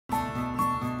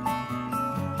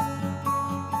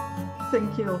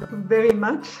Thank you very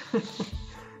much.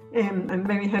 I'm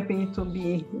very happy to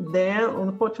be there,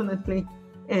 unfortunately,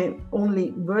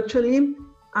 only virtually.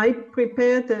 I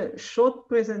prepared a short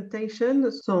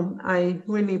presentation, so I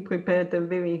really prepared a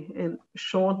very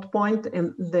short point,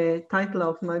 and the title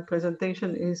of my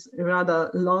presentation is rather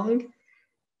long.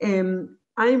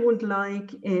 I would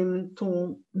like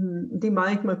to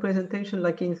divide my presentation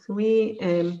like in three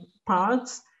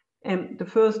parts. The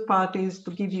first part is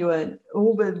to give you an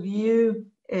overview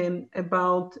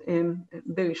about a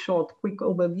very short, quick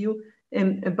overview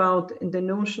about the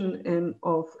notion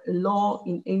of law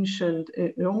in ancient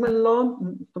Roman law,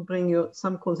 to bring you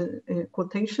some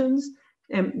quotations.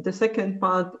 The second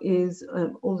part is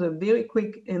also a very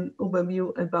quick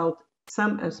overview about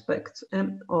some aspects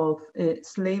of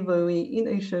slavery in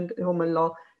ancient Roman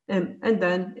law, and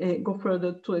then go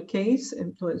further to a case,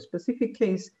 to a specific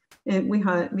case we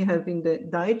have in the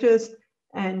digest,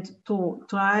 and to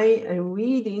try a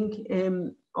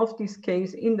reading of this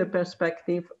case in the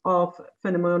perspective of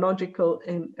phenomenological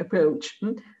approach.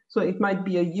 So it might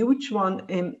be a huge one,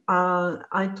 and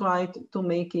I tried to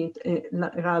make it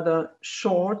rather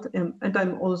short, and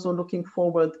I'm also looking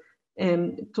forward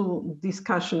to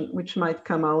discussion which might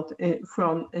come out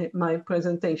from my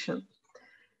presentation.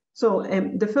 So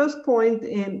the first point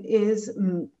is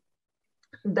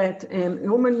that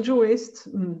Roman jurists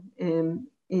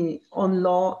on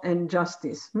law and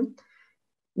justice.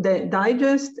 The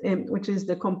digest, which is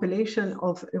the compilation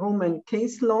of Roman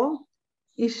case law,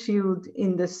 issued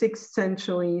in the 6th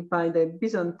century by the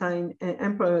Byzantine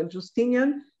Emperor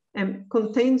Justinian,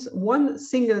 contains one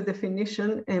single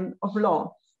definition of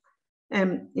law.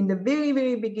 In the very,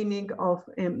 very beginning of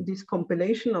this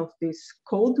compilation of this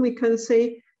code, we can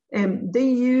say, they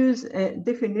use a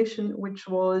definition which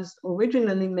was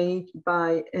originally made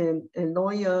by a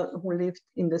lawyer who lived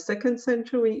in the 2nd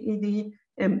century ED,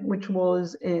 which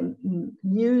was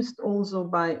used also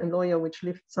by a lawyer which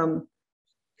lived some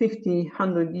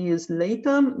 100 years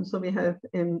later. So we have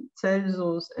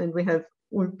Celsus and we have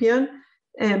Ulpian.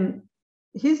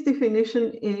 His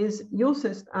definition is jus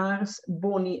est ars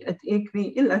boni et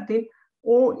equi in Latin,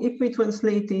 or if we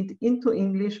translate it into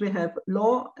English, we have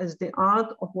law as the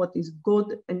art of what is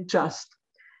good and just.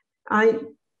 I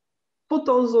put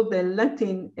also the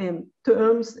Latin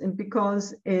terms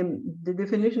because the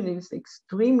definition is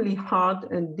extremely hard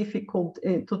and difficult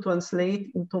to translate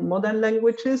into modern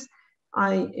languages.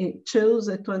 I chose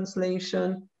a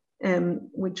translation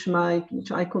which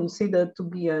I consider to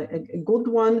be a good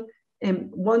one.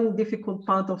 One difficult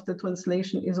part of the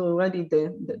translation is already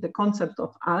the concept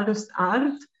of ars,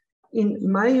 art.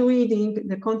 In my reading,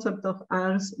 the concept of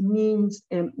ars means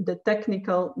the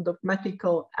technical,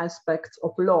 dogmatical aspects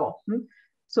of law.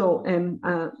 So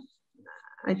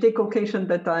I take occasion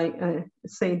that I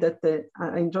say that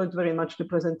I enjoyed very much the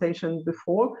presentation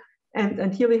before.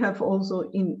 And here we have also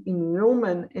in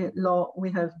Roman law,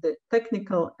 we have the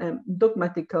technical and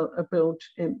dogmatical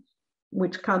approach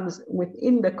which comes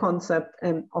within the concept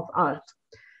of art.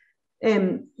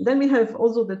 Then we have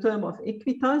also the term of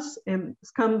equitas.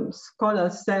 Some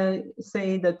scholars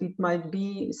say that it might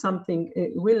be something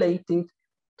related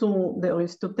to the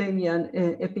Aristotelian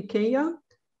epikeia.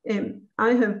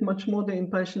 I have much more the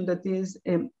impression that is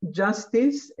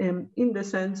justice, in the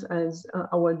sense as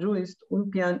our jurist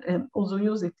Ulpian also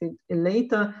used it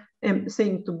later,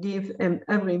 saying to give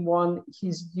everyone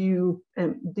his due.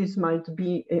 This might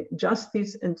be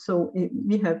justice, and so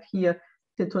we have here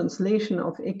the translation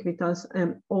of equitas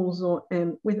also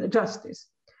with justice.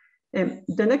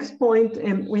 The next point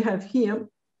we have here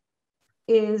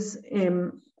is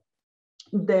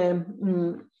the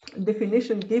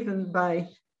definition given by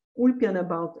Ulpian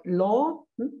about law,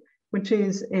 which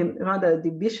is rather a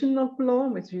division of law,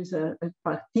 which is a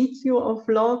partitio of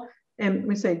law. And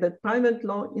we say that private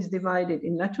law is divided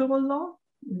in natural law.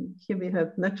 Here we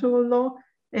have natural law,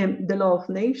 the law of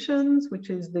nations, which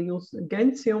is the jus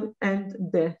gentium, and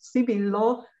the civil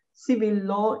law. Civil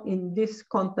law in this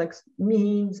context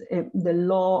means the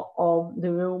law of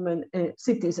the Roman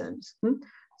citizens.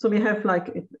 So we have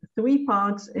like three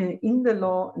parts in the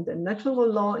law, the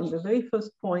natural law in the very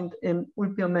first point,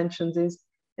 Ulpian mentions this.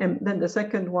 Then the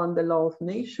second one, the law of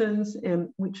nations,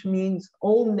 which means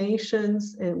all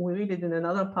nations, we read it in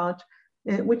another part,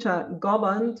 which are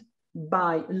governed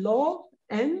by law.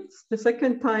 And the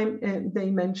second time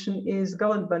they mention is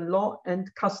governed by law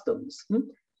and customs.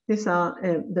 These are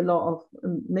the law of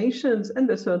nations. And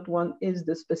the third one is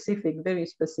the specific, very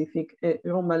specific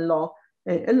Roman law,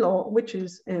 a law which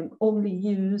is only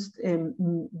used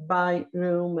by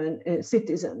Roman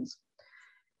citizens.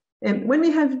 When we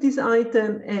have this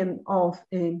item of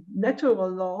natural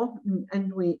law,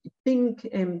 and we think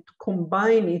to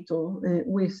combine it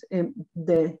with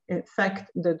the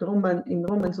fact that in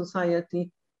Roman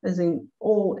society, as in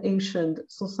all ancient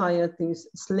societies,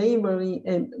 slavery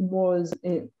was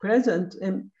present.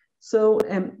 So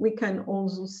we can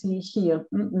also see here,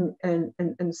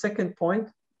 and second point,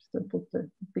 just to put the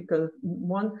bigger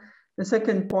one, the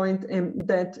second point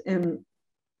that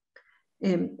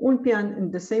Ulpian,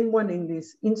 and the same one in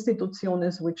these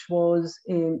institutiones, which was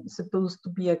supposed to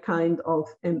be a kind of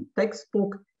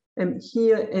textbook,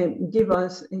 here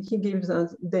he gives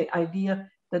us the idea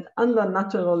that under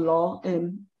natural law,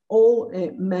 all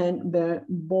men were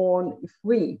born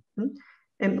free.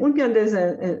 Ulpian, there's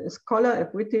a scholar, a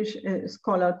British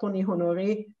scholar, Tony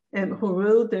Honoré, who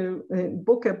wrote a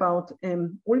book about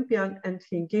Ulpian, and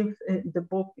he gave the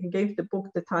book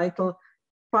the title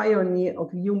Pioneer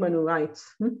of Human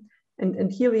Rights.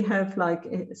 And here we have like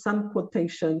some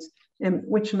quotations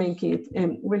which make it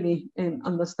really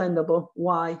understandable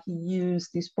why he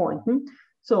used this point.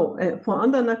 So for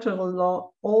under natural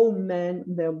law, all men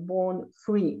were born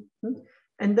free.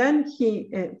 And then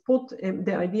he put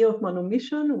the idea of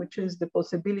manumission, which is the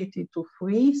possibility to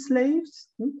free slaves.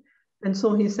 And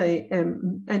so he say,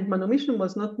 and manumission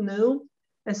was not known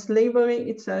as slavery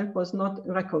itself was not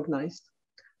recognized.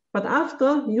 But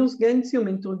after jus gentium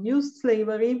introduced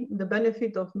slavery, the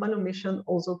benefit of manumission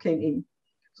also came in.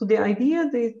 So the idea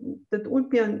that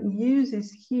Ulpian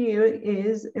uses here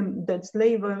is that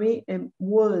slavery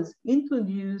was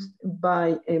introduced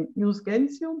by jus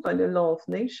gentium, by the law of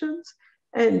nations.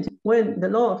 And when the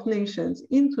law of nations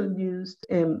introduced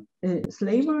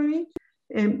slavery,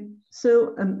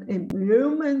 so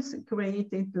Romans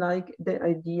created like the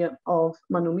idea of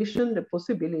manumission, the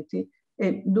possibility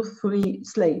to free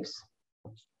slaves.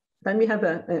 Then we have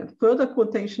a further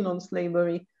quotation on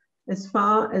slavery. As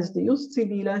far as the jus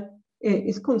civile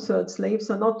is concerned, slaves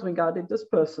are not regarded as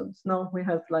persons. Now we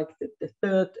have like the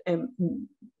third,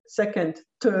 second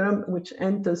term which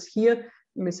enters here.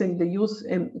 We're saying the jus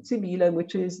civile,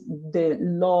 which is the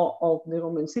law of the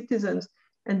Roman citizens.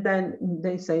 And then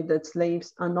they say that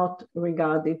slaves are not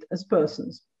regarded as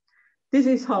persons. This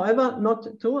is, however, not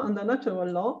true under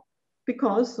natural law,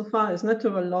 because so far as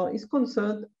natural law is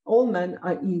concerned, all men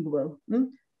are equal.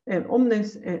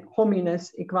 Omnes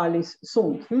homines equalis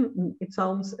sunt. It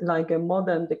sounds like a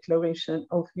modern declaration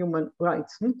of human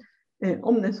rights.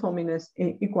 Omnes homines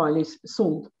equalis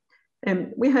sunt.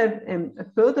 We have a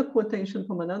further quotation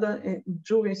from another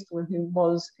jurist who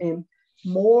was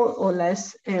more or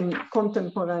less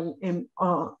contemporary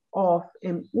of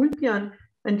Ulpian,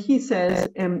 and he says,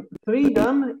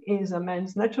 freedom is a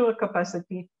man's natural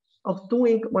capacity of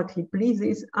doing what he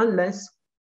pleases unless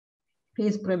he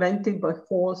is prevented by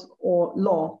force or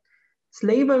law.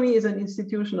 Slavery is an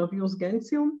institution of jus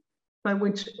gentium by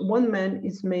which one man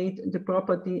is made the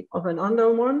property of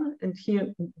another one, and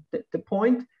here the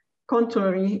point,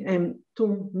 contrary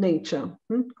to nature,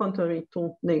 contrary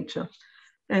to nature.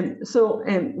 So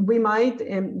we might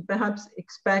perhaps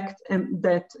expect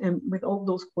that with all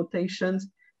those quotations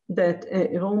that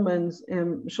Romans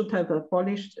should have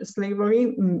abolished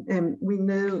slavery. We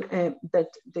know that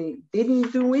they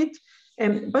didn't do it,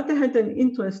 but they had an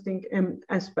interesting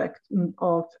aspect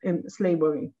of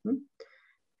slavery.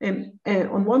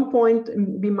 On one point,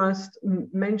 we must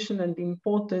mention an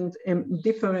important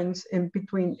difference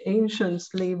between ancient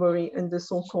slavery and the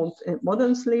so-called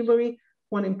modern slavery.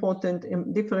 One important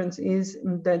difference is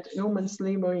that Roman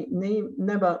slavery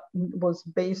never was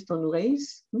based on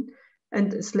race,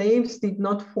 and slaves did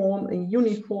not form a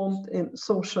uniformed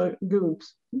social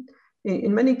groups.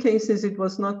 In many cases, it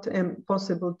was not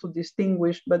possible to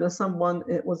distinguish whether someone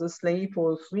was a slave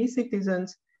or a free citizen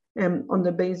on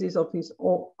the basis of his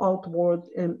outward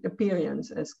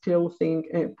appearance as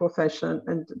clothing, profession,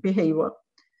 and behavior.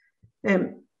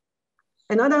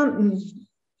 Another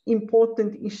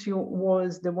important issue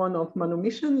was the one of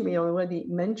manumission, we already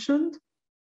mentioned.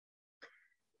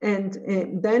 And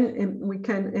then we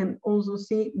can also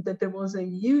see that there was a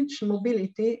huge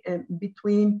mobility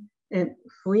between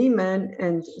free men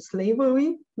and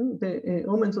slavery. The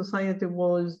Roman society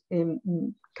was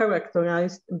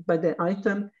characterized by the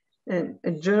item.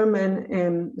 A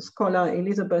German scholar,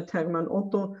 Elisabeth Hermann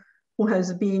Otto, who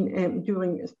has been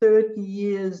during 30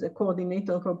 years a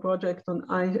coordinator of a project on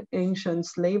ancient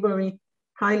slavery,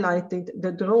 highlighted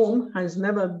that Rome has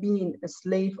never been a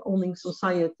slave-owning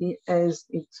society as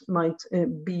it might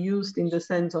be used in the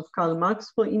sense of Karl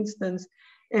Marx, for instance,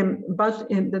 but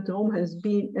that Rome has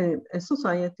been a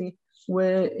society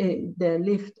where there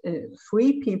lived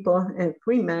free people,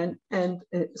 free men, and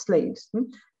slaves.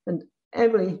 And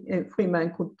every free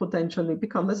man could potentially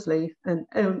become a slave, and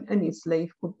any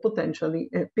slave could potentially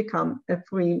become a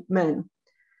free man.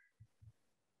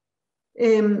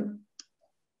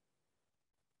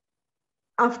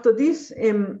 After this,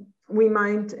 we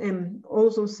might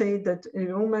also say that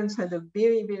Romans had a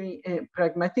very, very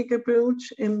pragmatic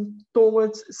approach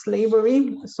towards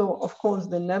slavery. So, of course,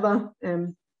 they never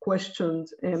questioned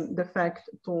the fact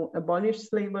to abolish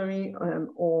slavery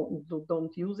or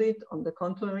don't use it. On the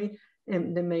contrary,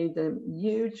 they made a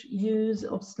huge use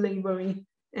of slavery,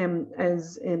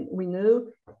 as we know.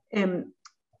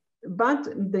 But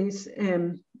this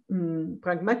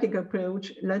pragmatic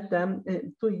approach led them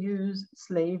to use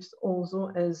slaves also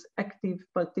as active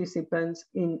participants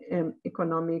in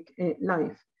economic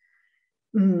life.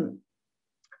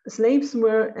 Slaves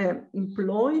were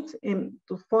employed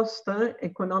to foster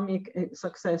economic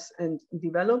success and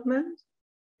development.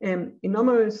 In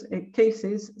numerous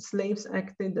cases, slaves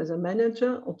acted as a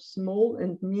manager of small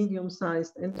and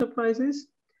medium-sized enterprises.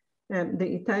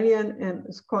 The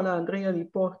Italian scholar Andrea Di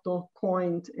Porto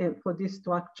coined for this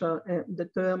structure the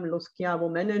term lo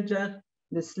schiavo manager,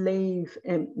 the slave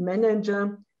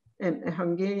manager. A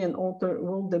Hungarian author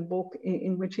wrote a book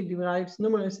in which he derives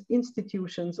numerous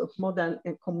institutions of modern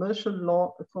commercial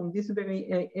law from this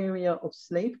very area of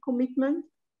slave commitment.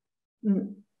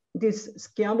 This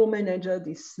schiavo manager,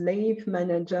 this slave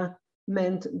manager,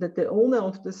 meant that the owner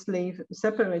of the slave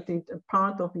separated a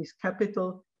part of his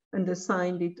capital and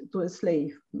assigned it to a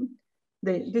slave.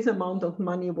 This amount of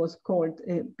money was called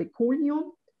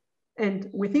peculium, and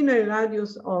within a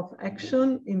radius of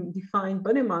action defined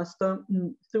by the master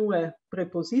through a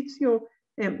prepositio,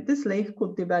 the slave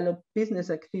could develop business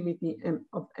activity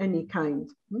of any kind.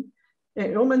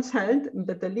 Romans held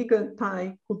that the legal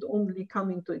tie could only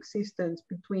come into existence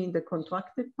between the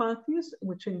contracted parties,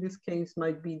 which in this case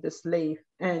might be the slave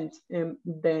and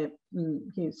the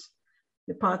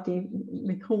party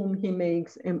with whom he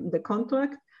makes the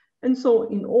contract. And so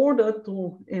in order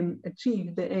to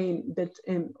achieve the aim that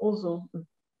also,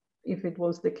 if it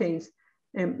was the case,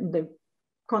 the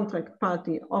contract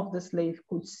party of the slave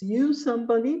could sue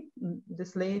somebody, the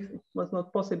slave, it was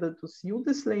not possible to sue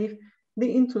the slave, they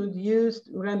introduced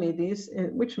remedies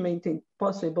which made it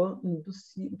possible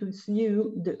to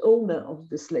sue the owner of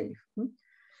the slave.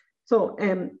 So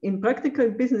in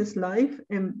practical business life,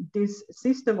 this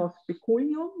system of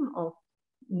peculium, of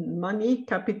money,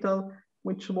 capital,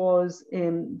 which was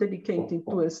dedicated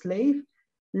to a slave,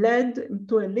 led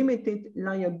to a limited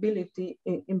liability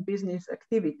in business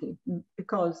activity,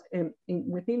 because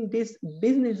within this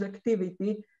business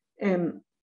activity,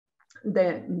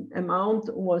 the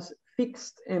amount was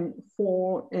fixed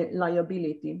for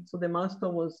liability. So the master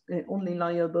was only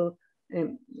liable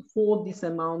for this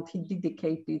amount he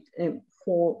dedicated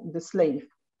for the slave.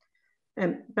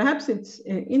 Perhaps it's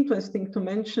interesting to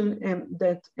mention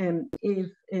that if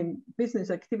business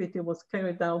activity was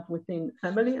carried out within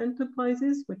family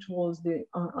enterprises, which was the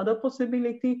other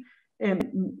possibility,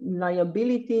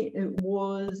 liability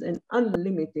was an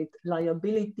unlimited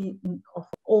liability of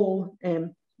all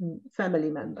family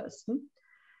members.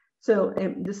 So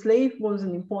the slave was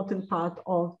an important part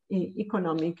of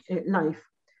economic life.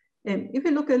 If we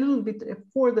look a little bit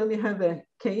further, we have a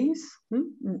case.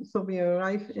 So we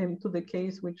arrive to the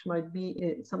case which might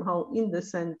be somehow in the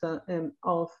center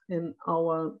of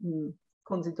our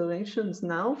considerations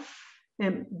now.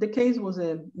 The case was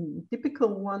a typical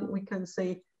one, we can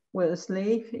say, where a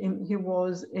slave, he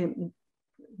was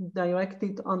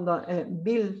directed under a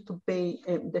bill to pay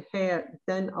the heir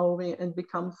 10 aure and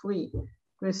become free,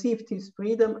 received his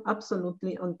freedom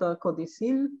absolutely under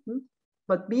codicil,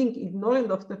 but being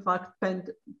ignorant of the fact,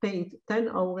 paid 10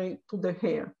 aure to the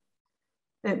heir.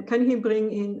 Can he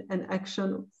bring in an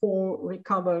action for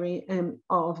recovery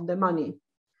of the money?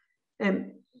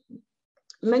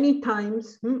 Many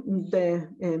times,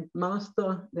 the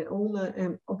master, the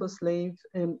owner of a slave,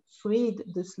 freed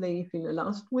the slave in a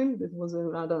last will. This was a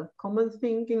rather common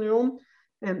thing in Rome.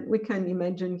 We can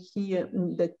imagine here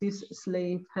that this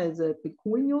slave has a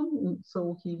peculium,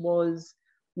 so he was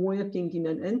working in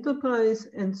an enterprise,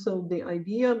 and so the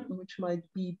idea which might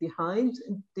be behind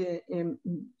the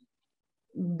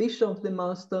wish of the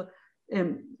master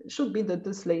should be that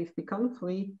the slave become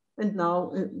free, and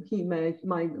now he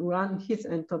might run his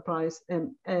enterprise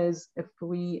as a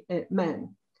free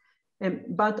man.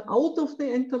 But out of the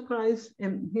enterprise,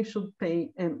 he should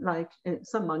pay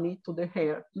some money to the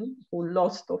heir, who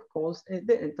lost, of course,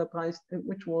 the enterprise,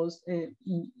 which was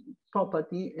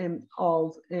property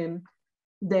of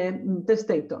the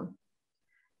testator.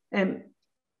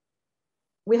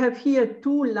 We have here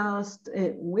two last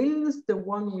wills, the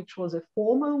one which was a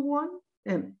formal one,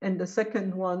 and the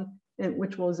second one,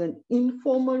 which was an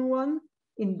informal one.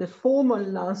 In the formal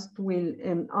last will,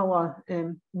 our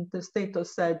testator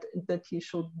said that he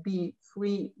should be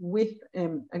free with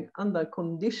under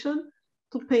condition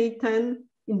to pay 10.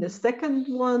 In the second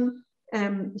one,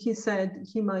 he said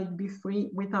he might be free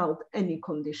without any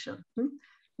condition.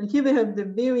 And here we have the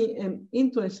very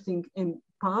interesting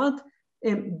part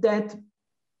that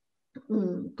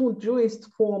two jurists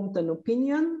formed an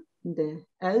opinion, the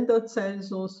elder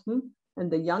Celsus and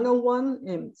the younger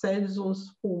one,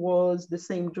 Celsus, who was the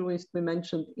same jurist we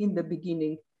mentioned in the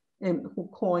beginning, who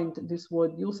coined this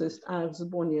word "ius ars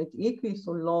boni et equi,"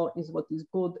 so law is what is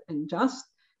good and just.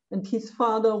 And his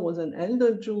father was an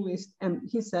elder jurist, and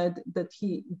he said that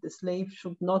the slave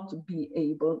should not be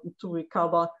able to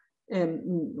recover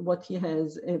what he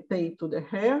has paid to the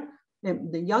heir.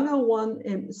 The younger one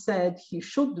said he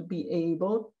should be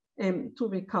able to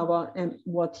recover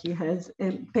what he has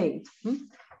paid.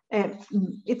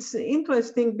 It's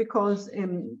interesting because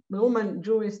Roman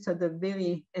jurists had a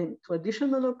very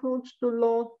traditional approach to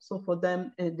law. So for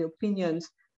them, the opinions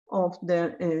of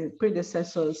their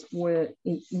predecessors were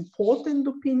important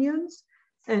opinions.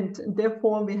 And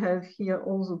therefore, we have here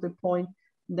also the point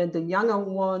that the younger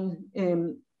one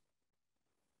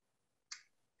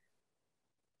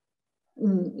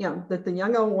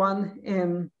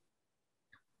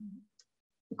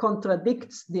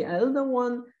contradicts the elder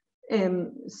one.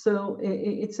 So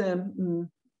it's a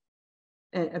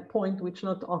point which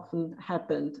not often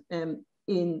happened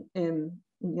in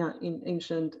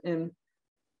ancient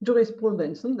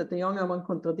jurisprudence, that the younger one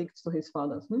contradicts to his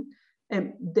father's.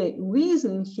 The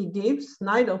reason he gives,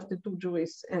 neither of the two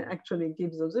jurists actually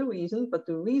gives us a reason, but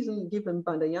the reason given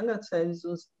by the younger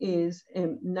Celsus is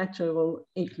natural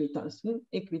aequitas,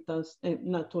 aequitas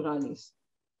naturalis.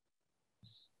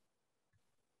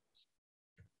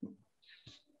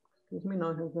 Excuse me,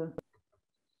 now I have a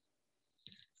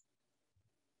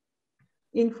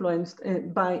influenced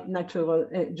by natural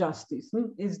justice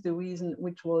is the reason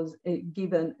which was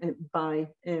given by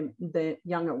the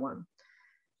younger one.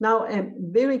 Now,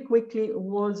 very quickly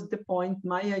was the point,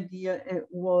 my idea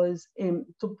was to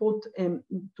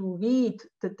read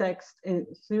the text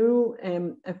through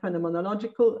a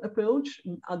phenomenological approach.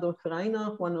 Adolf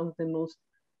Reinach, one of the most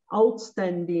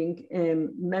outstanding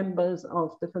members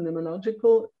of the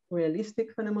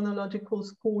realistic phenomenological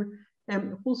school,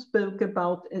 who spoke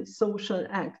about social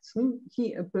acts.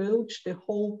 He approached the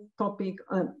whole topic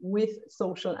with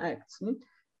social acts.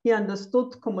 He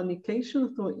understood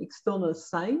communication through external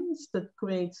signs that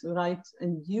creates rights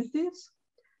and duties.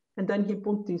 And then he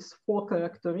put these four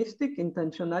characteristics: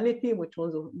 intentionality, which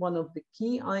was one of the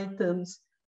key items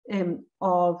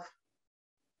of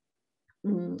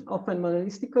an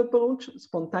moralistic approach,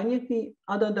 spontaneity,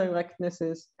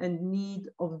 other-directnesses, and need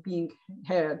of being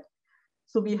heard.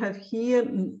 So we have here,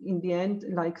 in the end,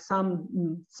 like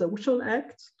some social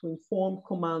acts: to inform,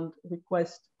 command,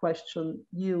 request, question,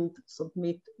 yield,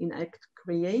 submit, enact,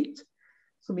 create.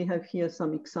 So we have here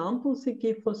some examples he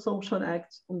gave for social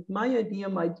acts. And my idea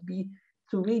might be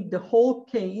to read the whole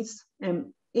case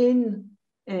in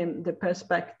the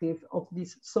perspective of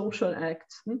these social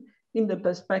acts, in the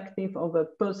perspective of a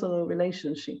personal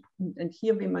relationship. And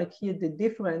here we might hear the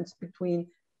difference between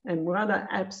rather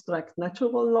abstract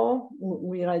natural law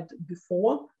we read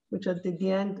before, which at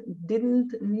the end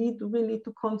didn't lead really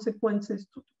to consequences,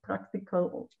 to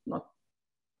practical, or not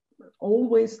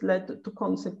always led to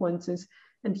consequences.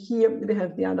 And here we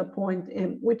have the other point,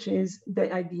 which is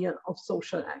the idea of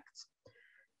social acts.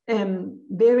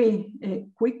 Very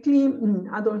quickly,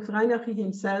 Adolf Reinach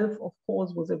himself, of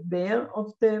course, was aware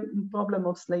of the problem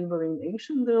of slavery in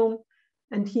ancient Rome.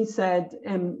 And he said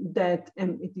that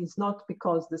it is not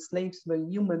because the slaves were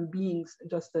human beings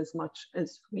just as much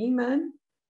as free men,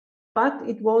 but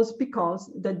it was because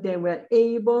that they were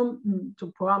able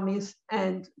to promise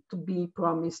and to be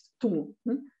promised to.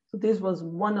 So this was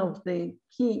one of the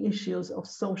key issues of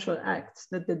social acts,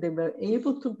 that they were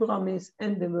able to promise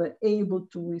and they were able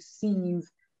to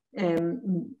receive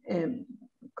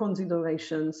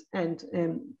considerations, and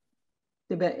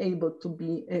they were able to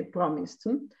be promised.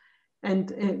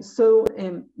 And so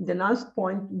the last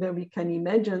point where we can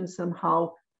imagine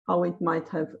somehow how it might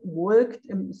have worked.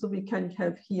 So we can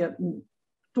have here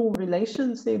two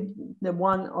relationships, the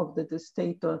one of the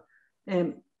testator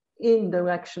in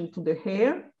direction to the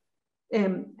heir.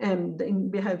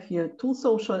 And we have here two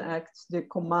social acts, the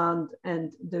command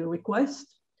and the request.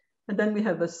 And then we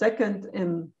have a second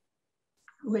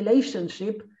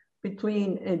relationship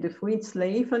between the freed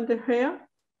slave and the heir.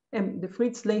 The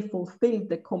freed slave fulfilled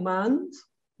the command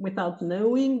without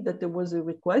knowing that there was a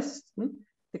request.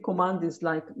 the command is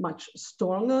like much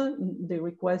stronger, the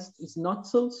request is not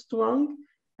so strong.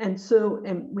 And so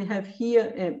we have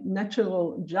here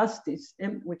natural justice,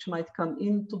 which might come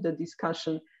into the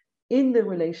discussion in the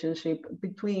relationship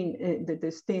between the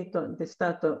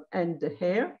testator and the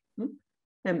heir,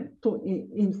 to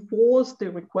enforce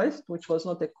the request, which was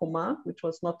not a command, which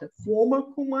was not a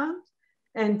formal command.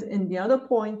 And in the other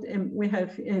point, we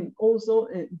have also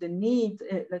the need,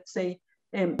 let's say,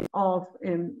 of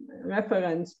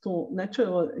reference to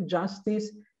natural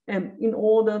justice in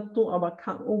order to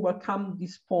overcome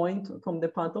this point from the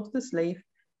part of the slave,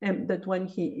 that when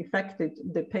he effected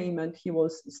the payment, he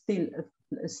was still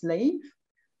a slave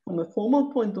from a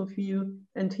formal point of view,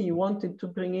 and he wanted to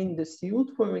bring in the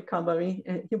suit for recovery,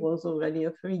 he was already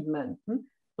a freedman.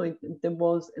 So there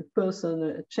was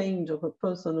a change of a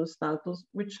personal status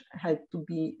which had to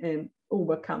be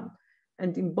overcome.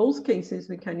 And in both cases,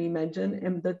 we can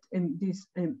imagine that this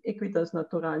aequitas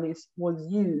naturalis was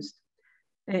used.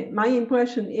 My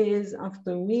impression is,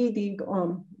 after reading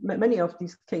many of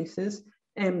these cases,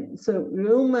 so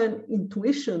Roman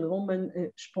intuition, Roman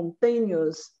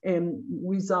spontaneous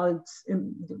results,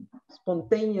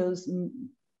 spontaneous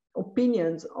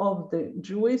opinions of the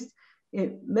jurists,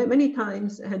 many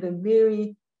times had a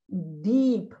very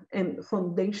deep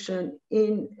foundation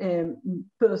in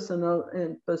personal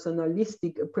and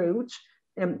personalistic approach,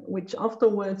 which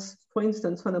afterwards, for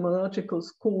instance, Phenomenological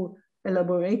School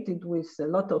elaborated with a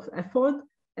lot of effort.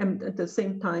 And at the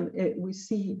same time, we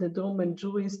see the Roman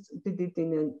jurists did it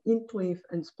in an intuitive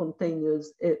and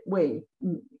spontaneous way.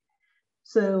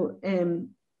 So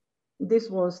this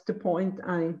was the point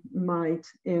I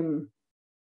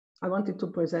wanted to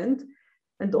present.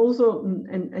 And also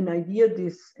an idea,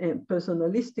 this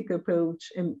personalistic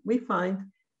approach, we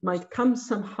find might come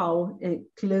somehow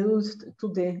closed to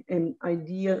the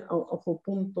idea of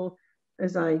Ubuntu,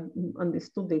 as I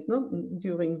understood it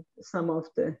during some of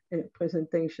the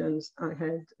presentations I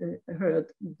had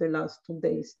heard the last 2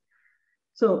 days.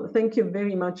 So thank you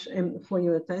very much for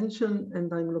your attention,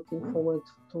 and I'm looking forward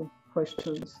to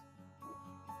questions.